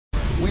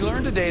We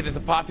learned today that the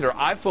popular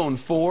iPhone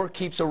 4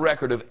 keeps a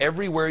record of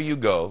everywhere you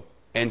go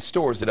and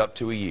stores it up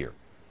to a year.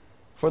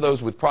 For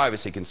those with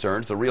privacy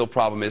concerns, the real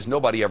problem is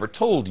nobody ever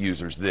told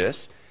users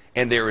this,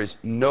 and there is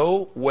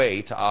no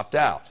way to opt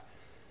out.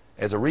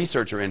 As a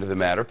researcher into the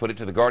matter put it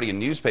to the Guardian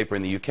newspaper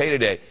in the UK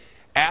today,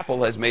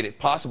 Apple has made it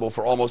possible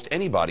for almost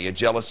anybody, a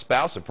jealous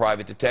spouse, a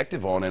private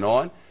detective,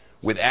 on,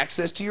 with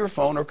access to your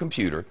phone or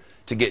computer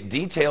to get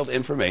detailed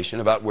information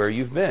about where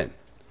you've been.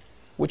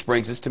 Which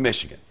brings us to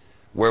Michigan,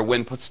 where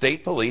when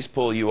state police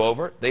pull you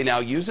over, they now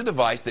use a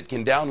device that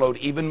can download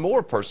even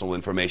more personal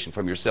information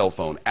from your cell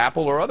phone,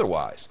 Apple or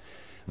otherwise.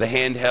 The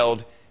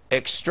handheld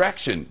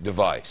extraction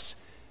device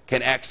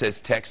can access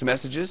text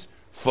messages,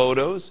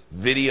 photos,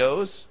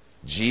 videos,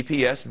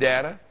 GPS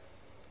data.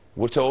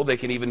 We're told they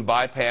can even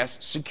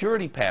bypass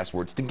security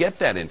passwords to get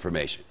that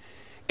information.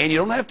 And you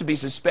don't have to be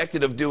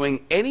suspected of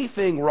doing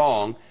anything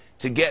wrong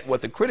to get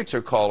what the critics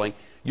are calling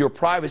your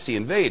privacy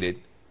invaded,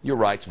 your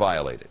rights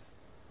violated.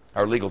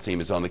 Our legal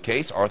team is on the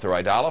case. Arthur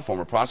Aidala,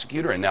 former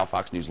prosecutor and now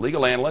Fox News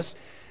legal analyst,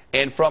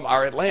 and from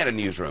our Atlanta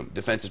newsroom,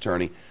 defense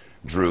attorney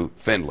Drew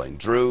Findling.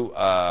 Drew,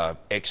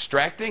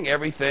 extracting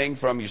everything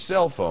from your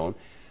cell phone,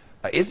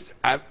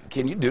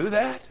 can you do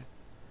that?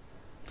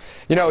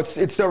 You know,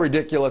 it's so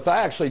ridiculous.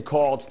 I actually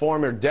called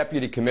former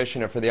deputy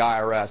commissioner for the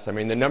IRS. I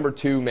mean, the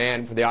 #2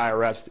 man for the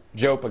IRS,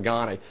 Joe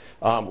Pagani,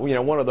 you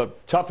know, one of the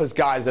toughest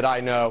guys that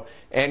I know,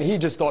 and he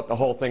just thought the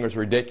whole thing was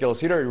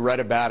ridiculous. He'd already read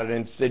about it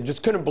and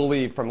just couldn't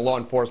believe from a law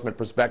enforcement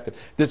perspective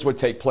this would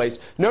take place.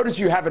 Notice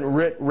you haven't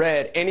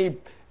read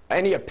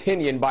any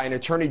opinion by an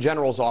attorney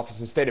general's office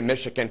in the state of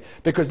Michigan,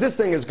 because this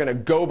thing is going to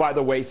go by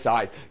the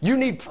wayside. You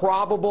need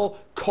probable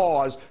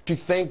cause to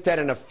think that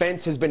an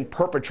offense has been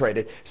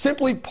perpetrated.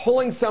 Simply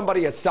pulling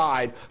somebody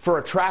aside for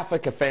a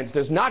traffic offense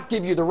does not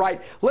give you the right,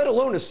 let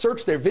alone to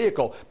search their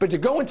vehicle, but to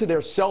go into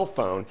their cell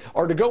phone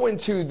or to go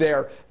into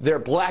their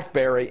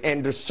BlackBerry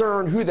and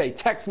discern who they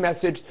text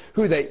messaged,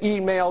 who they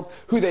emailed,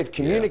 who they've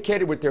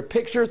communicated with their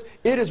pictures.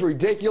 It is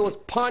ridiculous.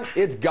 Punt,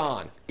 it's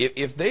gone.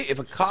 If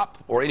a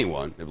cop or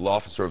anyone, an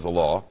officer of the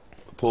law,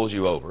 pulls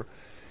you over,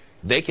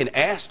 they can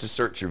ask to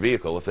search your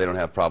vehicle if they don't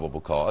have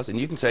probable cause, and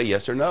you can say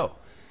yes or no.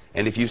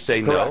 And if you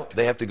say no,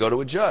 they have to go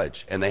to a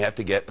judge, and they have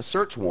to get a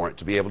search warrant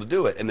to be able to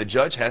do it. And the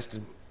judge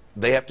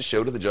they have to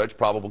show to the judge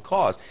probable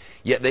cause.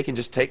 Yet they can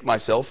just take my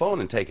cell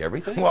phone and take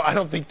everything? Well, I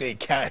don't think they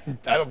can.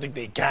 I don't think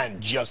they can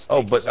just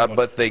take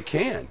but they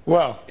can.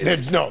 Well,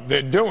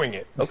 they're doing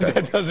it. Okay.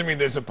 That doesn't mean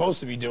they're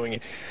supposed to be doing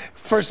it.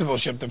 First of all,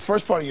 Shep, the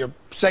first part of your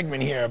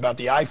segment here about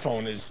the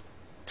iPhone is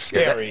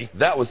scary. Yeah,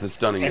 that was the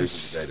stunning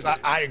news of the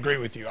day. I agree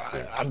with you.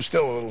 I'm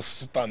still a little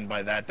stunned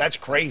by that. That's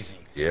crazy.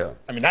 Yeah.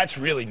 I mean, that's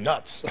really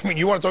nuts. I mean,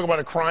 you want to talk about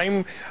a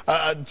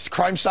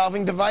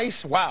crime-solving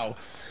device? Wow.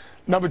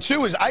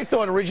 #2 is I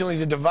thought originally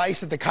the device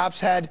that the cops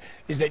had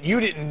is that you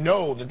didn't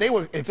know that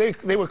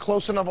if they were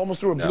close enough, almost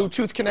through a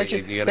Bluetooth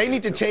connection, they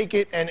need to take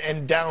it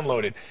and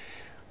download it.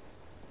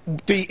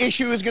 The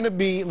issue is going to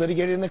be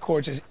litigated in the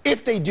courts is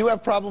if they do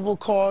have probable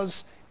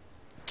cause,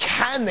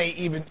 can they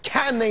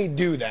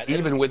do that?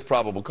 Even with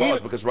probable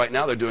cause, because right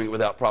now they're doing it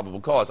without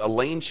probable cause. A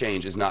lane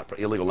change is not,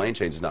 illegal lane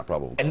change is not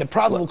probable cause. And the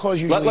probable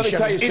cause usually is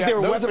there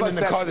a weapon in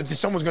the car that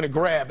someone's going to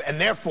grab and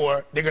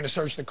therefore they're going to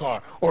search the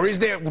car? Or is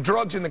there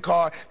drugs in the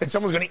car that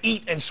someone's going to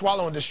eat and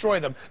swallow and destroy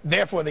them,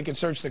 therefore they can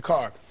search the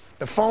car?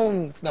 The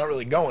phone's not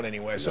really going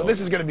anywhere, so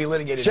this is going to be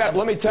litigated. Jeff,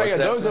 let me tell you,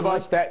 those of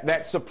us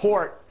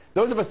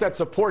that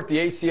support the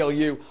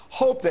ACLU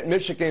hope that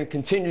Michigan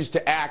continues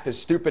to act as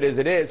stupid as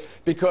it is,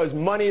 because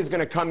money is going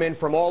to come in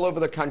from all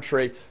over the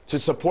country to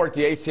support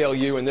the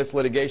ACLU in this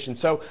litigation.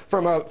 So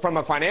from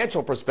a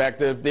financial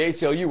perspective, the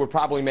ACLU would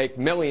probably make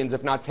millions,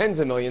 if not tens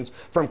of millions,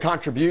 from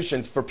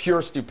contributions for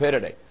pure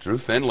stupidity. Drew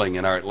Findling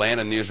in our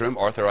Atlanta newsroom,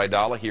 Arthur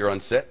Aidala here on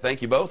set.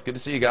 Thank you both. Good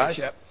to see you guys.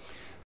 Thanks, Shep.